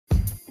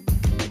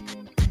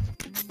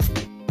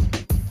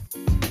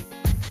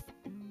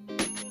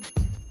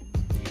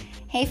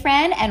Hey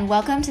friend, and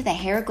welcome to the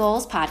Hair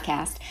Goals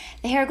Podcast.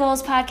 The Hair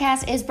Goals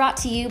Podcast is brought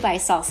to you by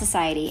Salt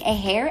Society, a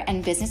hair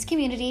and business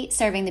community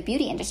serving the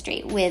beauty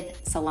industry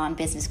with salon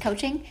business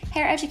coaching,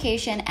 hair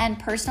education, and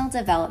personal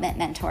development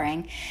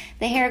mentoring.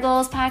 The Hair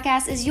Goals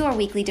Podcast is your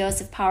weekly dose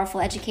of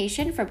powerful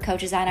education from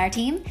coaches on our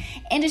team,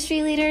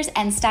 industry leaders,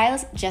 and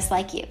stylists just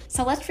like you.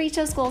 So let's reach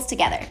those goals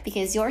together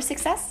because your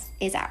success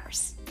is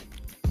ours.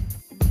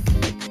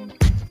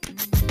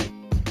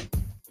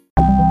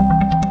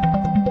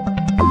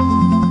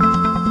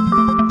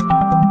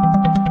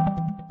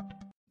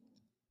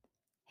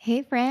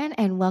 Hey, friend,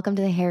 and welcome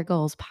to the Hair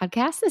Goals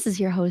Podcast. This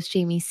is your host,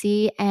 Jamie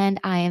C., and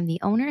I am the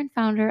owner and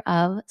founder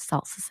of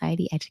Salt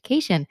Society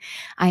Education.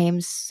 I am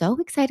so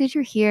excited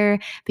you're here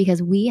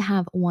because we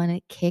have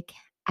one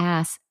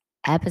kick-ass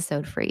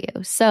episode for you.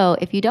 So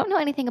if you don't know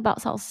anything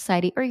about Salt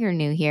Society or you're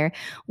new here,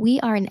 we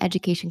are an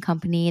education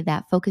company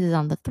that focuses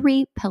on the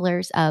three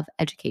pillars of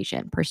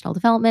education: personal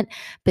development,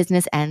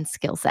 business, and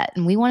skill set.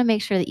 And we want to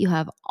make sure that you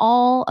have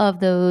all of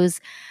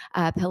those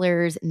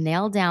pillars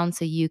nailed down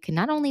so you can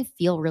not only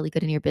feel really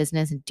good in your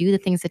business and do the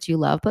things that you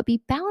love, but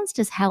be balanced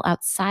as hell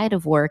outside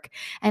of work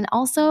and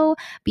also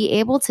be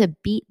able to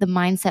beat the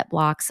mindset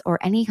blocks or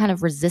any kind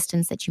of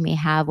resistance that you may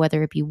have,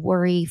 whether it be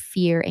worry,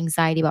 fear,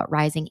 anxiety about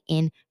rising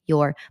in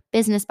your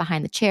business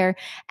behind the chair,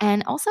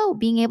 and also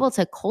being able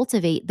to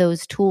cultivate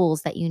those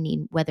tools that you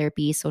need, whether it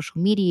be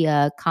social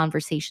media,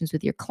 conversations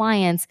with your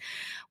clients,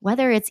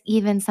 whether it's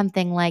even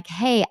something like,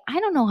 hey, I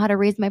don't know how to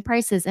raise my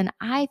prices and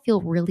I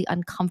feel really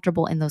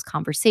uncomfortable in those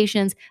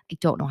conversations. I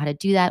don't know how to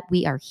do that.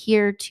 We are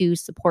here to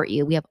support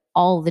you. We have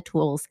all the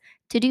tools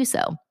to do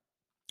so.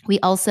 We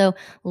also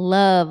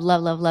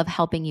love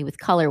helping you with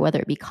color, whether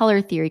it be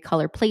color theory,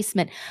 color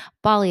placement,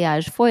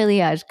 balayage,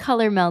 foliage,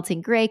 color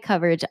melting, gray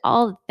coverage,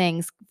 all the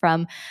things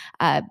from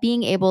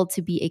being able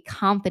to be a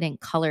confident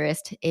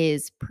colorist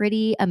is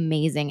pretty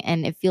amazing.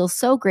 And it feels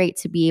so great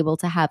to be able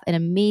to have an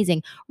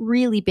amazing,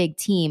 really big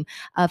team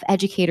of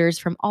educators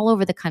from all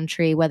over the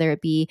country, whether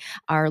it be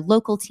our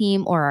local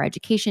team or our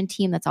education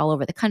team that's all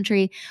over the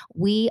country.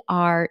 We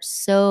are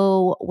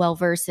so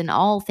well-versed in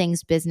all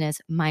things business,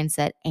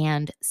 mindset,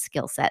 and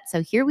skill set.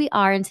 So here we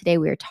are, and today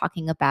we are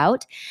talking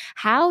about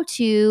how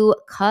to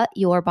cut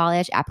your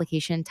balayage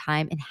application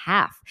time in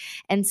half.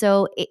 And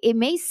so it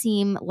may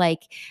seem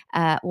like,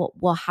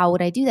 well, how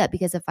would I do that?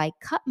 Because if I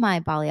cut my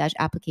balayage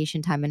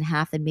application time in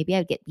half, then maybe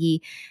I'd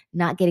be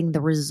not getting the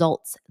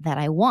results that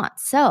I want.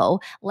 So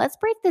let's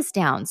break this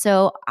down.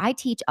 So I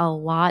teach a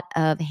lot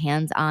of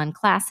hands-on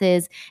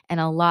classes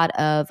and a lot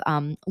of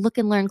look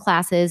and learn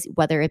classes,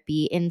 whether it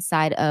be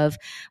inside of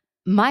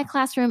my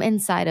classroom,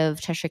 inside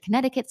of Cheshire,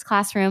 Connecticut's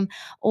classroom,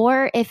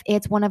 or if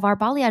it's one of our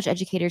balayage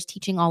educators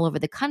teaching all over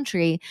the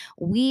country.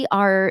 We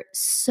are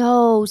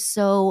so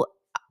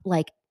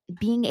like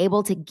being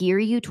able to gear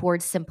you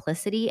towards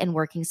simplicity and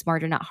working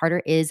smarter, not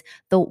harder it's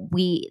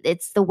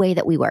the way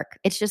that we work.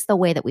 It's just the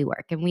way that we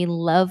work. And we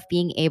love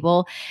being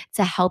able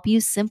to help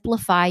you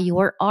simplify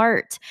your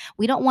art.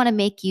 We don't want to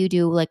make you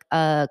do like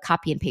a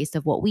copy and paste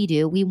of what we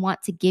do. We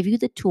want to give you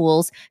the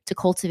tools to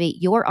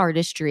cultivate your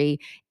artistry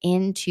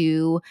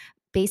into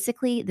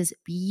basically this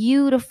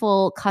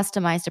beautiful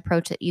customized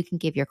approach that you can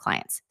give your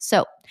clients.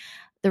 So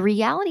the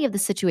reality of the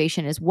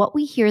situation is what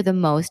we hear the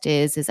most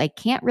is I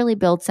can't really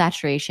build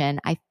saturation.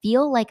 I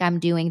feel like I'm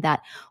doing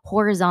that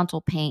horizontal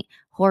paint.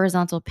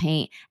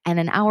 And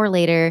an hour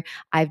later,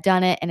 I've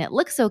done it and it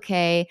looks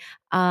okay.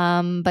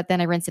 But then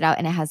I rinse it out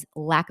and it has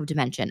lack of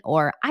dimension,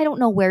 or I don't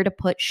know where to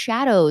put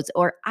shadows,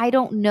 or I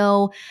don't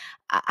know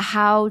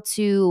how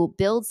to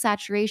build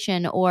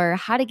saturation, or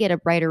how to get a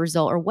brighter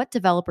result, or what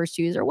developers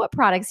to use, or what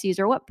products to use,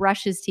 or what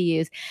brushes to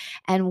use.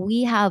 And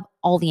we have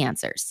all the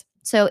answers.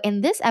 So in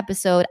this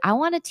episode, I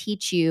want to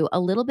teach you a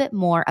little bit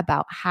more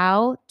about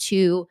how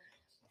to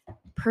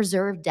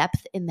preserve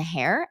depth in the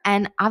hair.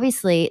 And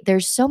obviously,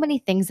 there's so many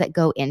things that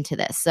go into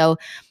this. So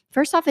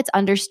first off, it's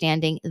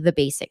understanding the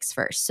basics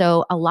first.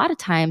 So a lot of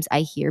times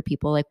I hear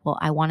people like, well,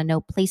 I want to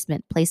know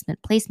placement.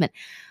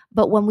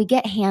 But when we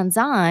get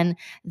hands-on,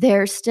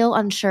 they're still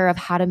unsure of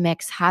how to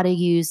mix, how to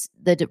use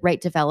the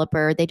right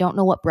developer. They don't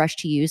know what brush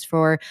to use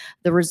for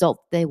the result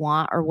they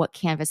want or what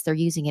canvas they're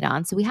using it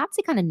on. So we have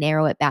to kind of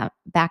narrow it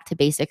back to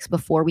basics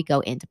before we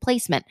go into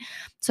placement.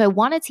 So I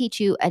want to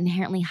teach you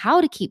inherently how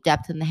to keep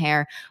depth in the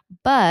hair.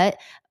 But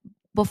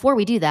before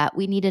we do that,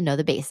 we need to know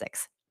the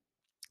basics.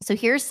 So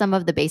here's some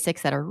of the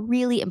basics that are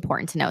really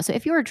important to know. So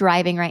if you're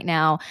driving right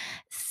now,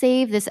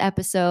 save this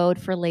episode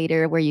for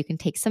later where you can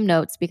take some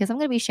notes, because I'm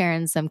going to be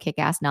sharing some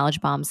kick-ass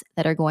knowledge bombs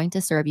that are going to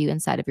serve you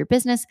inside of your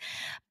business.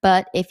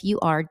 But if you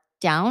are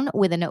down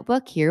with a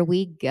notebook, here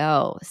we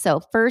go. So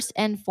first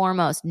and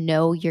foremost,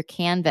 know your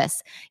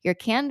canvas. Your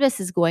canvas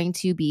is going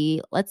to be,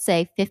 let's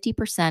say,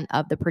 50%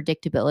 of the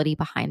predictability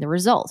behind the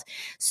result.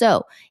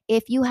 So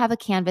if you have a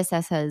canvas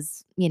that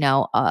has,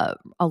 a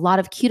lot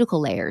of cuticle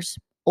layers,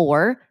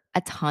 or a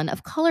ton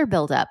of color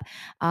buildup,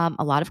 a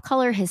lot of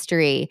color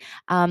history,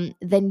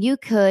 then you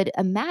could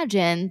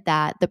imagine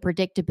that the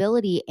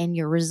predictability in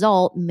your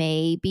result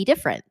may be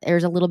different.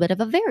 There's a little bit of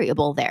a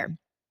variable there.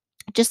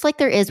 just like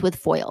there is with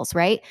foils,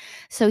 right?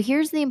 So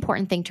here's the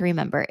important thing to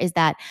remember is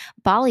that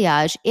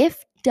balayage,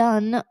 if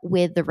done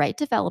with the right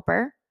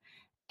developer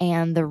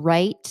and the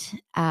right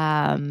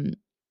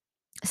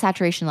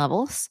saturation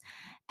levels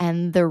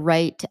and the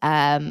right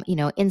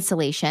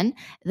insulation,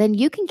 then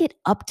you can get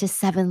up to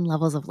 7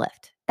 levels of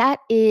lift. That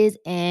is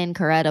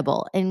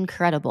incredible.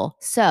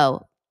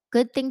 So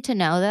good thing to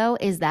know though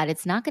is that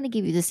it's not going to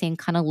give you the same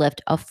kind of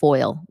lift a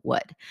foil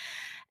would.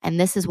 And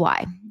this is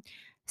why.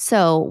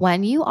 So,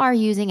 when you are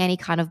using any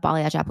kind of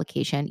balayage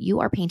application, you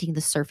are painting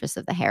the surface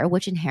of the hair,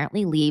 which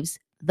inherently leaves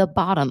the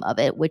bottom of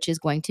it, which is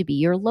going to be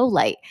your low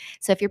light.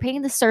 So, if you're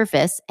painting the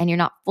surface and you're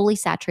not fully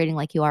saturating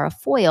like you are a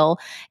foil,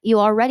 you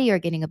already are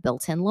getting a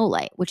built in low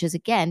light, which is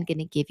again going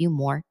to give you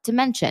more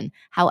dimension.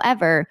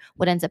 However,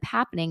 what ends up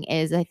happening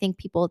is I think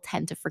people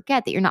tend to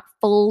forget that you're not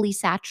fully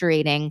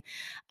saturating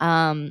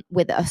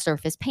with a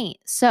surface paint.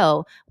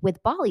 So,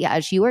 with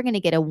balayage, you are going to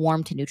get a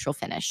warm to neutral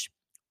finish.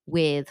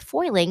 With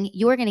foiling,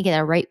 you are going to get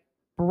a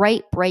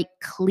bright,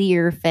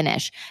 clear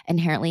finish.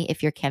 Inherently,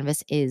 if your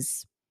canvas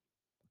is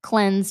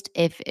cleansed,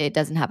 if it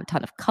doesn't have a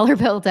ton of color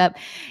buildup,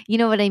 you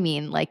know what I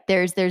mean? Like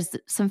there's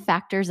some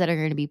factors that are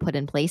going to be put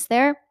in place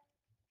there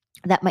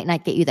that might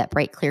not get you that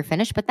bright, clear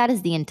finish, but that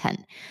is the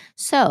intent.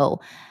 So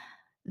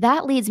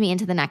that leads me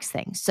into the next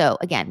thing. So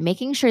again,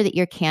 making sure that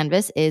your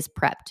canvas is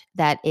prepped,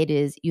 that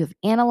you've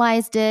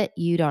analyzed it,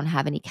 you don't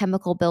have any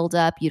chemical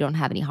buildup, you don't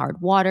have any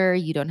hard water,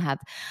 you don't have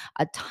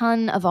a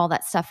ton of all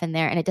that stuff in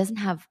there, and it doesn't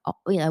have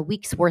a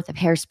week's worth of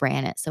hairspray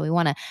in it. So we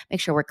want to make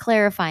sure we're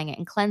clarifying it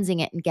and cleansing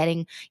it and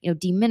getting,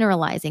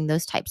 demineralizing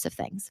those types of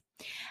things.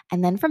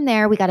 And then from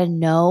there, we got to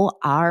know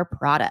our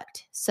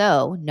product.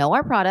 So know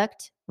our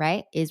product,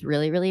 right, is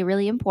really, really,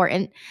 really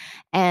important.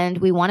 And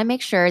we want to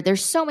make sure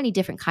there's so many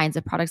different kinds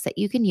of products that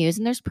you can use,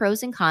 and there's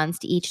pros and cons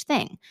to each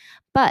thing.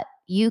 But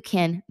you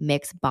can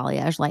mix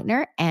balayage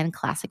lightener and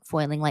classic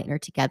foiling lightener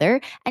together,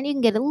 and you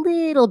can get a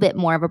little bit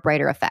more of a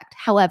brighter effect.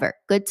 However,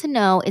 good to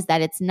know is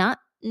that it's not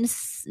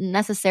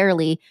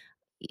necessarily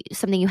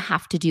something you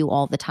have to do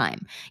all the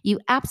time. You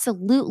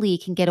absolutely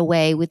can get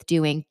away with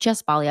doing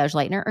just balayage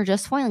lightener or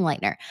just foiling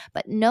lightener.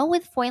 But know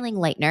with foiling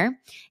lightener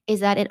is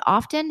that it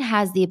often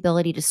has the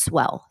ability to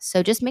swell.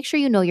 So just make sure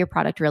you know your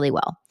product really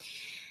well.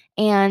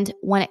 And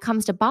when it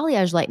comes to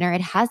balayage lightener,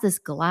 it has this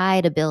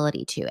glide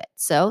ability to it.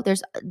 So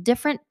there's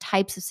different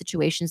types of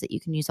situations that you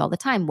can use all the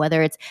time,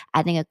 whether it's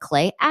adding a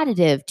clay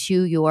additive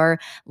to your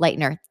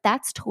lightener.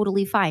 That's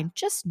totally fine.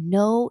 Just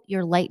know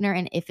your lightener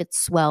and if it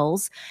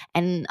swells.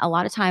 And a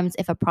lot of times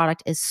if a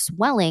product is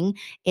swelling,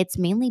 it's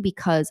mainly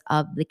because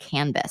of the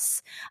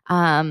canvas.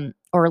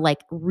 Or like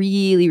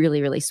really,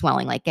 really, really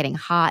swelling, like getting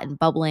hot and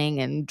bubbling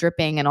and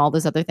dripping and all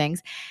those other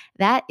things.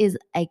 That is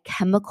a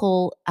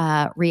chemical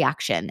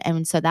reaction.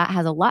 And so that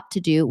has a lot to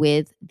do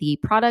with the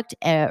product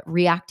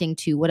reacting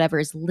to whatever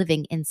is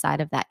living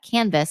inside of that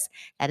canvas.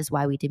 That is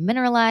why we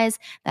demineralize.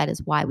 That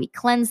is why we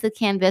cleanse the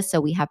canvas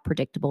so we have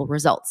predictable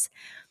results.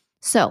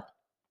 So,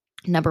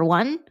 number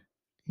one,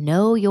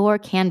 know your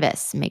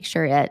canvas. Make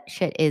sure that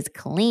shit is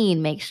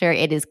clean. Make sure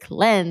it is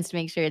cleansed.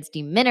 Make sure it's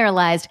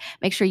demineralized.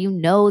 Make sure you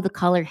know the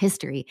color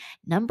history.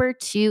 Number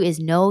two is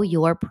know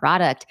your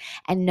product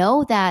and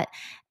know that,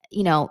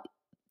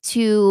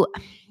 to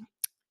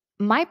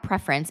my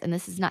preference, and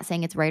this is not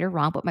saying it's right or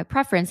wrong, but my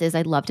preference is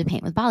I love to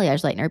paint with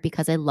balayage lightener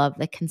because I love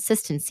the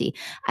consistency.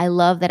 I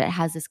love that it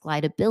has this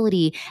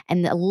glideability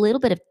and a little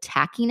bit of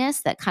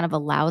tackiness that kind of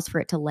allows for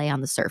it to lay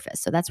on the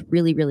surface. So that's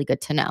really, really good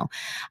to know.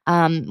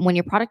 When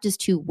your product is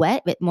too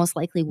wet, it most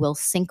likely will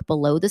sink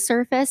below the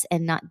surface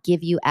and not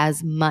give you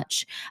as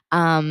much.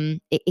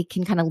 It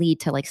can kind of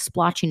lead to like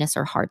splotchiness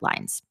or hard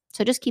lines.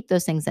 So just keep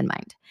those things in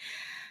mind.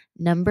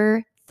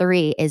 Number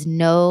three is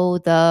know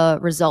the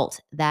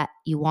result that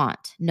you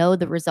want. Know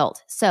the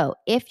result. So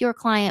if your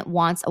client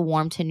wants a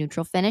warm to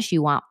neutral finish,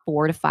 you want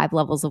 4 to 5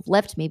 levels of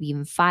lift, maybe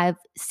even 5,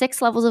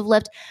 6 levels of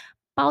lift,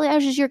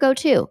 balayage is your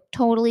go-to.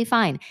 Totally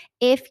fine.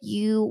 If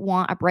you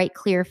want a bright,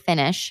 clear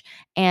finish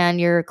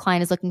and your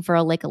client is looking for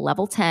a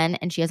level 10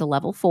 and she has a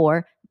level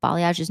 4,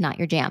 balayage is not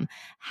your jam.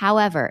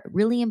 However,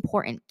 really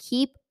important,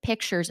 keep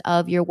pictures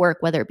of your work,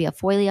 whether it be a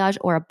foliage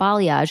or a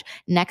balayage,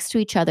 next to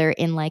each other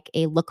in like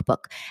a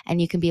lookbook.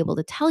 And you can be able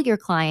to tell your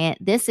client,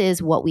 this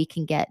is what we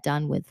can get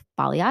done with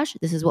balayage.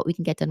 This is what we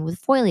can get done with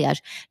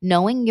foliage.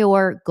 Knowing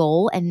your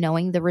goal and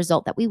knowing the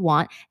result that we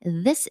want,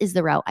 this is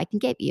the route I can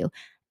get you.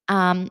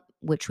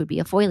 Which would be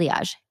a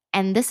foliage.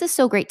 And this is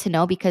so great to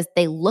know because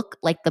they look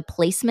like the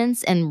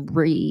placements and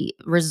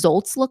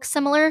results look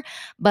similar,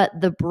 but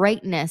the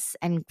brightness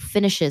and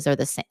finishes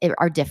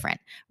are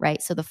different,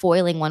 right? So the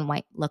foiling one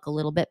might look a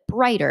little bit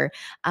brighter,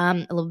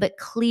 a little bit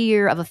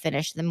clear of a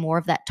finish, then more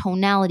of that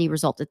tonality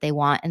result that they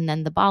want. And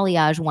then the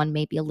balayage one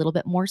may be a little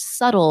bit more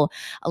subtle,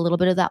 a little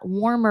bit of that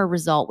warmer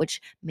result,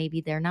 which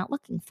maybe they're not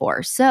looking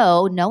for.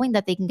 So knowing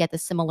that they can get the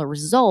similar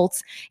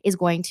results is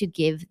going to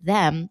give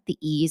them the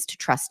ease to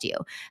trust you.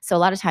 So a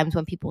lot of times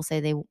when people say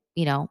they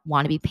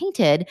want to be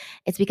painted,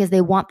 it's because they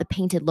want the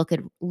painted let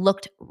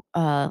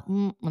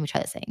me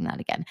try saying that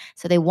again.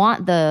 So they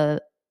want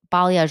the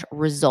balayage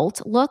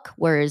result look,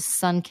 whereas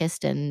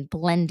sun-kissed and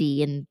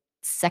blendy and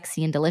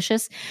sexy and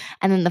delicious.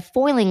 And then the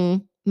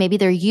foiling, maybe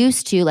they're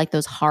used to like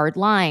those hard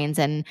lines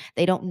and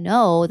they don't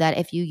know that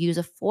if you use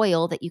a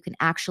foil that you can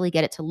actually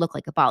get it to look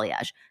like a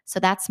balayage. So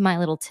that's my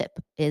little tip,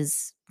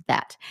 is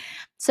that.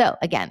 So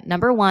again,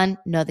 number one,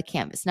 know the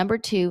canvas. Number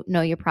two,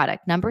 know your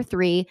product. Number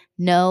three,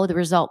 know the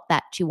result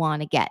that you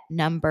want to get.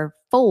 Number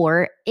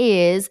four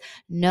is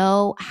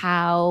know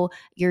how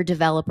your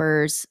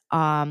developers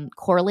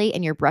correlate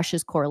and your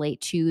brushes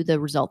correlate to the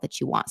result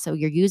that you want. So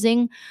you're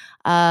using,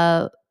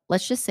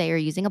 let's just say you're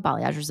using a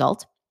balayage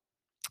result,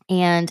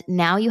 and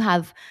now you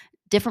have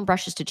different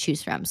brushes to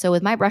choose from. So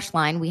with my brush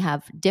line, we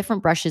have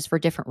different brushes for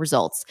different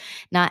results.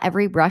 Not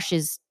every brush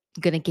is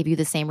going to give you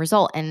the same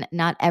result, and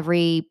not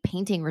every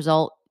painting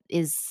result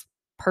is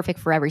perfect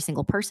for every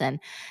single person.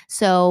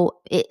 So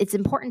it's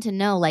important to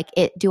know, like,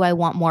 do I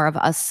want more of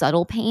a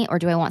subtle paint, or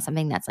do I want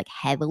something that's like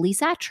heavily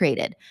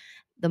saturated?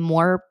 The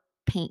more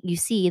paint you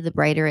see, the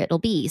brighter it'll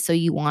be. So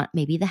you want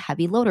maybe the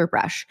heavy loader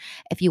brush.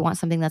 If you want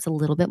something that's a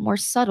little bit more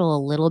subtle,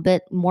 a little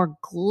bit more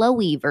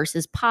glowy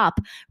versus pop,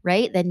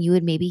 right? Then you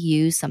would maybe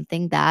use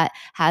something that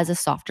has a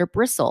softer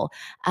bristle,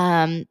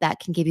 that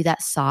can give you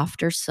that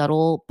softer,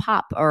 subtle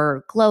pop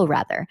or glow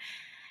rather.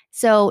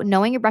 So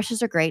knowing your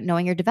brushes are great.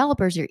 Knowing your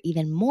developers are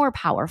even more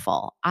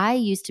powerful. I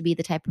used to be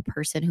the type of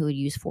person who would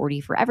use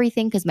 40 for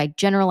everything because my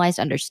generalized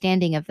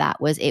understanding of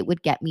that was it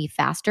would get me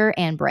faster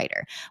and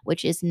brighter,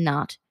 which is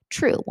not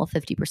true. Well,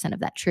 50%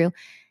 of that true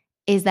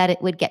is that it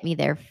would get me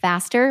there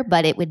faster,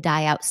 but it would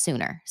die out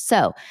sooner.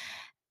 So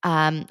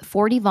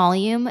 40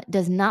 volume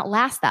does not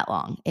last that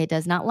long. It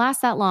does not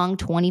last that long.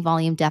 20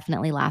 volume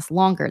definitely lasts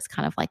longer. It's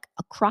kind of like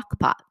a crock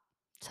pot.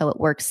 So it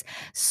works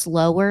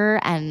slower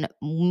and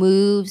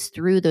moves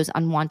through those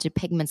unwanted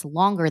pigments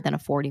longer than a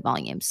 40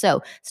 volume.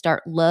 So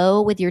start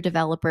low with your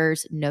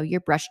developers, know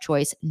your brush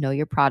choice, know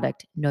your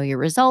product, know your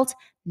result,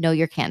 know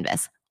your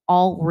canvas.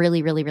 All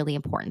really, really, really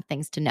important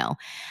things to know.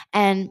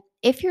 And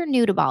if you're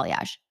new to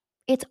balayage,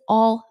 it's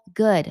all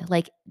good.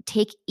 Like,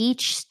 take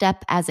each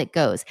step as it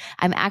goes.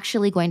 I'm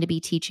actually going to be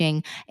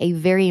teaching a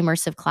very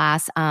immersive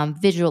class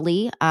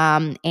visually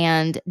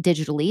and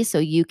digitally. So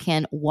you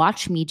can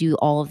watch me do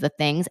all of the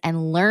things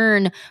and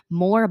learn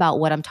more about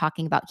what I'm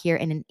talking about here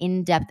in an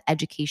in-depth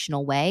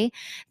educational way.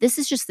 This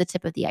is just the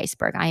tip of the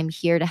iceberg. I am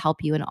here to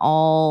help you in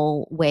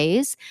all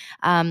ways.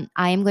 I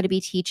am going to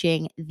be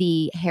teaching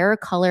the Hair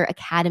Color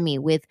Academy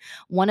with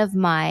one of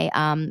my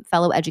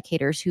fellow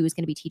educators who is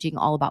going to be teaching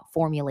all about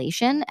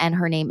formulation, and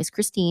her name is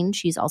Christine.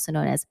 She's also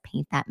known as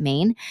Paint That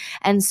Mane.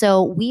 And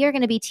so we are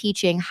going to be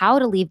teaching how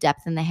to leave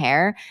depth in the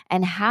hair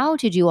and how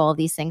to do all of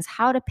these things,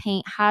 how to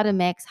paint, how to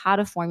mix, how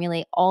to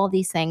formulate, all of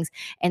these things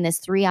in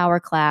this 3-hour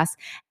class.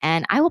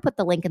 And I will put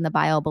the link in the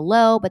bio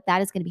below, but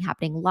that is going to be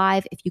happening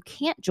live. If you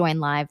can't join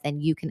live,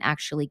 then you can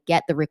actually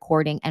get the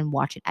recording and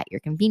watch it at your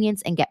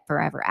convenience and get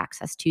forever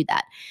access to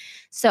that.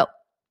 So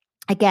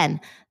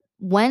again,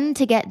 when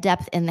to get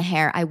depth in the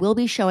hair. I will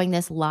be showing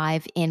this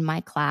live in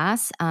my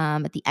class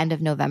at the end of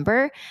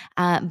November.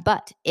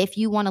 But if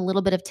you want a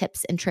little bit of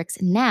tips and tricks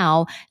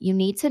now, you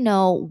need to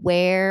know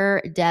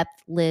where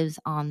depth lives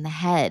on the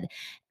head.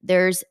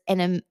 There's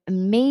an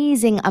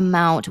amazing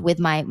amount with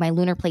my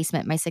lunar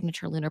placement, my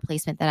signature lunar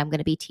placement that I'm going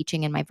to be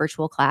teaching in my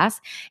virtual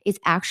class. Is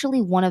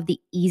actually one of the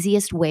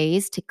easiest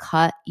ways to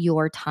cut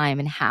your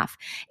time in half.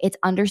 It's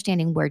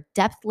understanding where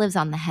depth lives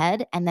on the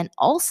head, and then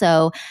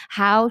also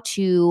how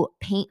to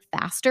paint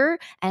faster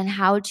and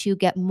how to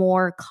get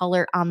more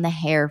color on the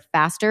hair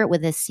faster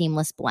with a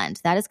seamless blend.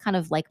 That is kind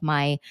of like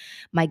my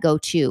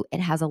go-to. It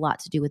has a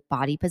lot to do with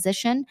body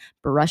position,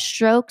 brush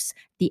strokes,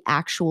 the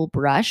actual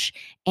brush,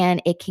 and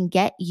it can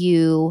get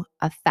you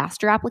a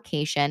faster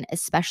application,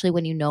 especially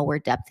when you know where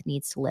depth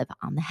needs to live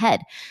on the head.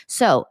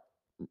 So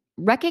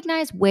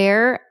recognize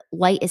where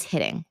light is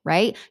hitting,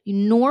 right?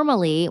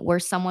 Normally, where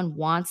someone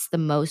wants the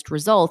most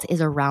result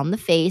is around the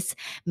face,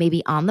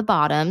 maybe on the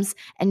bottoms,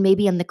 and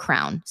maybe in the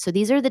crown. So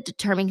these are the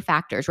determining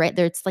factors, right?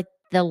 It's like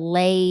the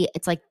lay,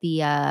 it's like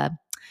the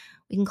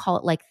we can call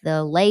it like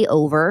the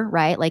layover,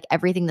 right? Like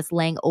everything that's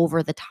laying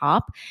over the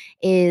top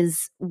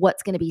is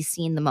what's going to be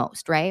seen the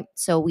most, right?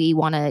 So we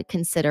want to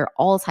consider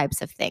all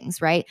types of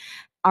things, right?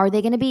 Are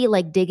they going to be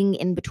like digging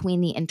in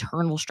between the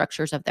internal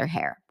structures of their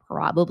hair?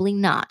 Probably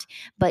not.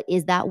 But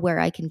is that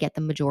where I can get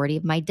the majority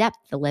of my depth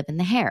to live in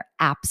the hair?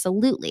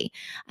 Absolutely.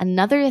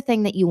 Another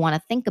thing that you want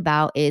to think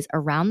about is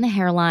around the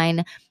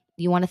hairline.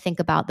 You want to think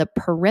about the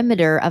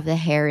perimeter of the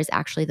hair is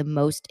actually the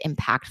most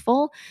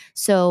impactful.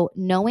 So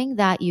knowing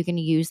that you're going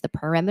to use the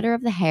perimeter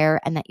of the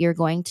hair and that you're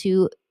going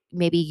to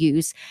maybe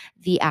use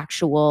the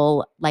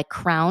actual like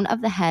crown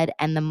of the head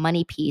and the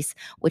money piece,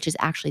 which is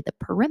actually the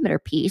perimeter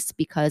piece,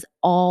 because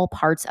all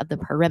parts of the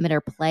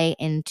perimeter play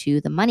into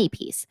the money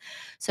piece.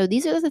 So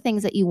these are the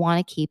things that you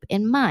want to keep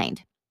in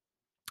mind.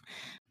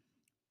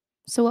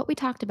 So what we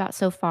talked about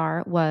so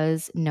far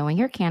was knowing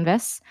your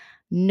canvas,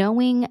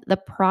 knowing the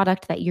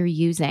product that you're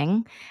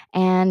using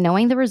and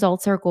knowing the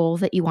results or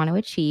goals that you want to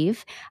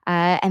achieve.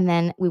 And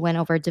then we went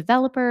over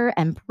developer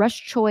and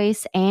brush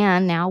choice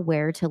and now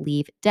where to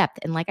leave depth.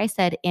 And like I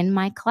said, in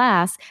my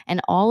class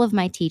and all of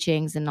my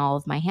teachings and all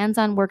of my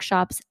hands-on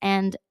workshops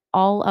and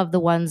all of the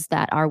ones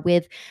that are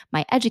with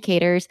my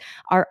educators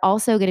are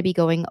also going to be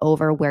going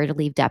over where to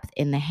leave depth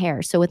in the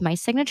hair. So with my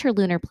signature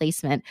lunar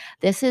placement,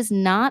 this is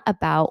not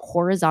about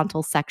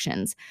horizontal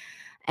sections.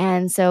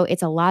 And so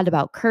it's a lot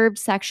about curved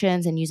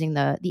sections and using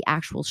the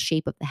actual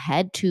shape of the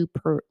head to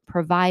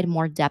provide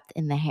more depth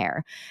in the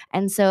hair.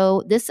 And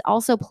so this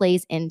also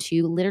plays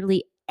into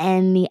literally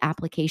any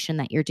application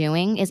that you're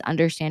doing is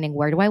understanding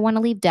where do I want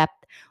to leave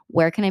depth?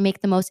 Where can I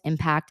make the most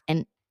impact?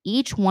 And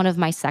each one of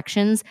my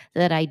sections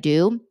that I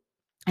do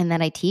and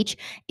that I teach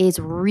is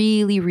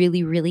really,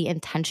 really, really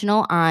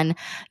intentional on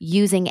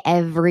using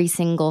every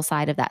single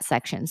side of that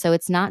section. So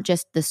it's not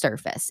just the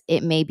surface.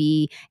 It may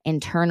be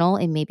internal,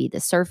 it may be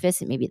the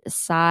surface, it may be the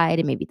side,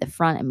 it may be the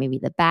front, it may be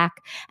the back.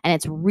 And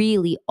it's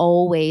really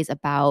always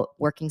about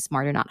working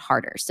smarter, not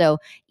harder. So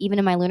even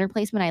in my lunar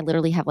placement, I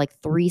literally have like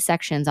 3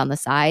 sections on the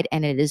side,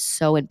 and it is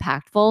so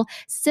impactful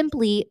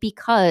simply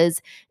because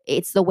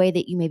it's the way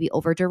that you maybe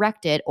over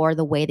direct it or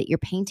the way that you're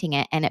painting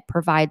it. And it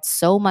provides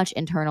so much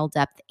internal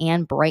depth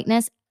and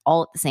brightness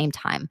all at the same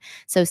time.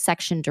 So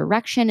section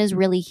direction is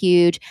really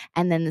huge.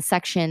 And then the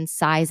section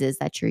sizes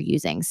that you're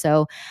using.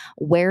 So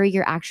where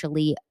you're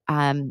actually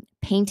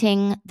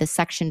painting, the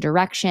section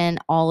direction,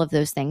 all of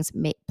those things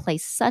play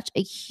such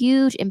a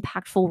huge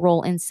impactful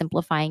role in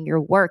simplifying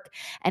your work.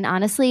 And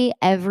honestly,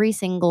 every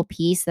single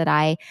piece that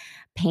I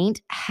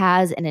paint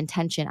has an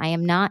intention. I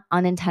am not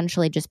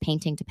unintentionally just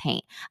painting to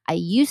paint. I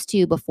used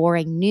to before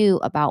I knew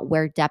about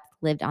where depth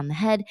lived on the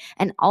head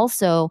and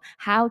also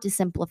how to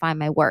simplify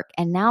my work.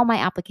 And now my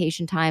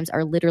application times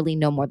are literally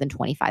no more than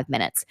 25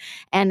 minutes.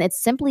 And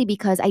it's simply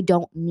because I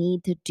don't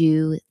need to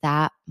do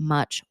that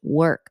much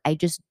work. I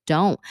just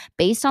don't.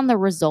 Based on the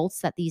results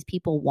that these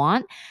people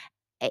want,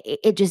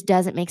 it just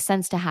doesn't make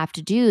sense to have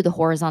to do the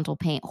horizontal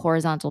paint,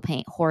 horizontal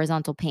paint,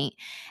 horizontal paint.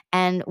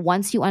 And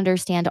once you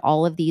understand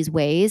all of these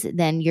ways,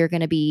 then you're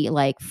going to be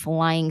like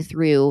flying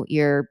through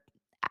your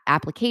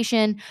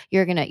application.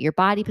 Your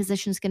body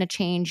position is going to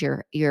change,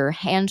 your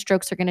hand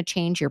strokes are going to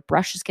change, your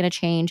brush is going to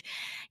change,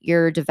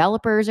 your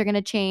developers are going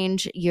to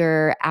change,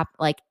 your app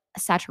like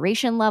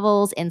saturation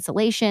levels,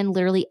 insulation,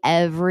 literally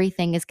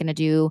everything is going to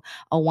do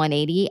a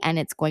 180, and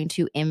it's going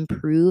to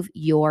improve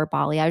your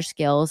balayage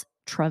skills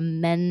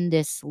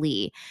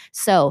tremendously.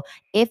 So,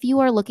 if you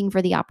are looking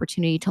for the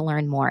opportunity to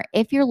learn more,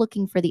 if you're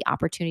looking for the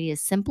opportunity to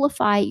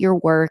simplify your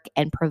work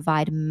and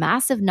provide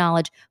massive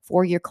knowledge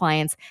for your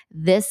clients,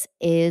 this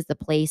is the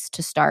place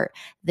to start.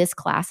 This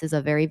class is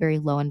a very, very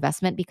low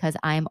investment because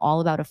I'm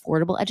all about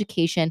affordable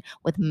education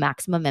with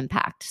maximum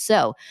impact.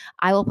 So,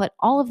 I will put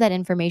all of that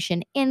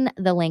information in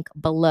the link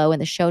below in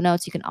the show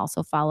notes. You can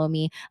also follow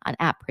me on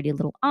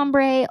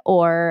 @PrettyLittleOmbre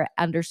or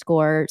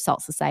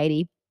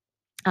 _SaltSociety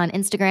on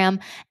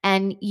Instagram,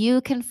 and you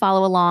can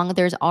follow along.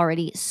 There's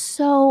already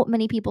so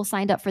many people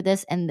signed up for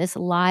this, and this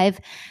live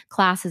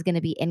class is going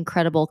to be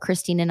incredible.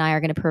 Christine and I are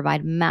going to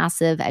provide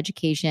massive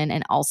education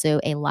and also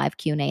a live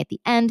Q&A at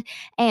the end.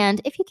 And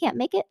if you can't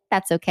make it,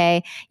 that's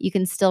okay. You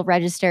can still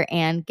register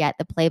and get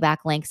the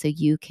playback link so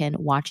you can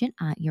watch it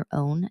at your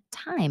own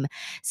time.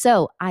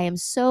 So I am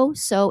so,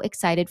 so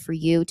excited for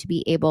you to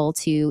be able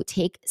to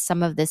take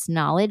some of this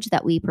knowledge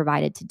that we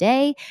provided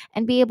today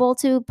and be able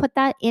to put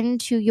that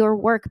into your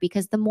work,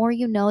 because the more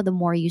you know, the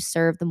more you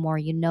serve, the more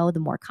you know, the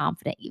more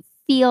confident you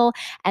feel.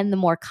 And the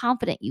more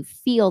confident you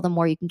feel, the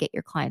more you can get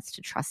your clients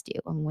to trust you.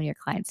 And when your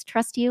clients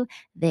trust you,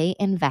 they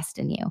invest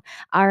in you.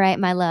 All right,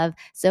 my love.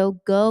 So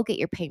go get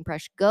your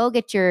paintbrush, go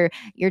get your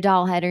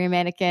doll head or your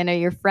mannequin or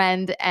your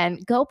friend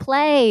and go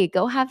play,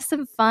 go have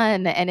some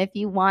fun. And if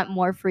you want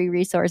more free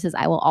resources,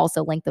 I will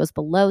also link those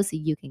below so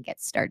you can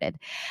get started.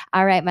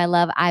 All right, my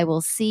love, I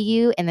will see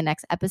you in the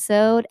next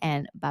episode,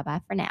 and bye-bye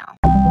for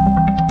now.